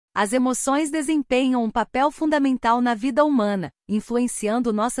As emoções desempenham um papel fundamental na vida humana,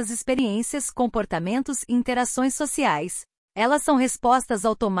 influenciando nossas experiências, comportamentos e interações sociais. Elas são respostas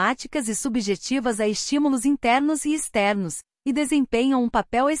automáticas e subjetivas a estímulos internos e externos, e desempenham um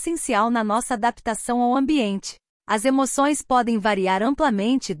papel essencial na nossa adaptação ao ambiente. As emoções podem variar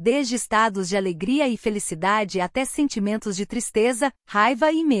amplamente desde estados de alegria e felicidade até sentimentos de tristeza,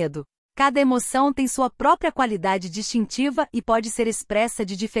 raiva e medo. Cada emoção tem sua própria qualidade distintiva e pode ser expressa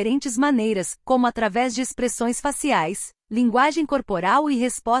de diferentes maneiras, como através de expressões faciais, linguagem corporal e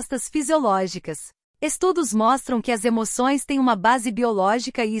respostas fisiológicas. Estudos mostram que as emoções têm uma base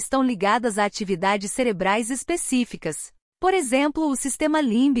biológica e estão ligadas a atividades cerebrais específicas. Por exemplo, o sistema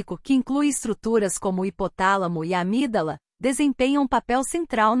límbico, que inclui estruturas como o hipotálamo e a amígdala, desempenha um papel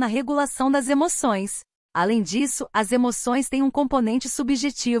central na regulação das emoções. Além disso, as emoções têm um componente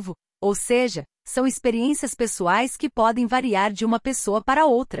subjetivo, ou seja, são experiências pessoais que podem variar de uma pessoa para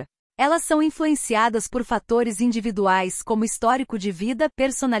outra. Elas são influenciadas por fatores individuais como histórico de vida,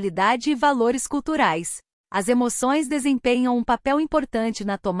 personalidade e valores culturais. As emoções desempenham um papel importante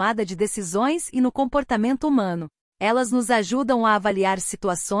na tomada de decisões e no comportamento humano. Elas nos ajudam a avaliar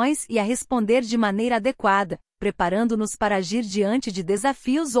situações e a responder de maneira adequada, preparando-nos para agir diante de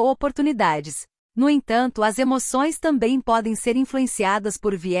desafios ou oportunidades. No entanto, as emoções também podem ser influenciadas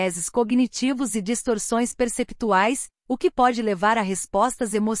por vieses cognitivos e distorções perceptuais, o que pode levar a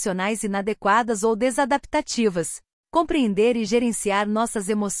respostas emocionais inadequadas ou desadaptativas. Compreender e gerenciar nossas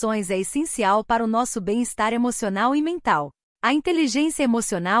emoções é essencial para o nosso bem-estar emocional e mental. A inteligência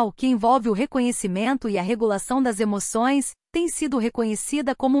emocional, que envolve o reconhecimento e a regulação das emoções, tem sido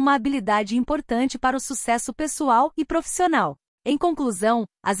reconhecida como uma habilidade importante para o sucesso pessoal e profissional. Em conclusão,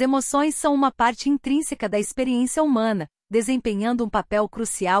 as emoções são uma parte intrínseca da experiência humana, desempenhando um papel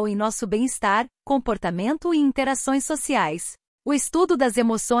crucial em nosso bem-estar, comportamento e interações sociais. O estudo das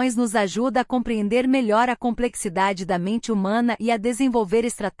emoções nos ajuda a compreender melhor a complexidade da mente humana e a desenvolver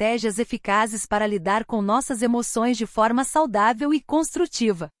estratégias eficazes para lidar com nossas emoções de forma saudável e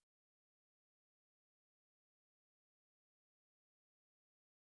construtiva.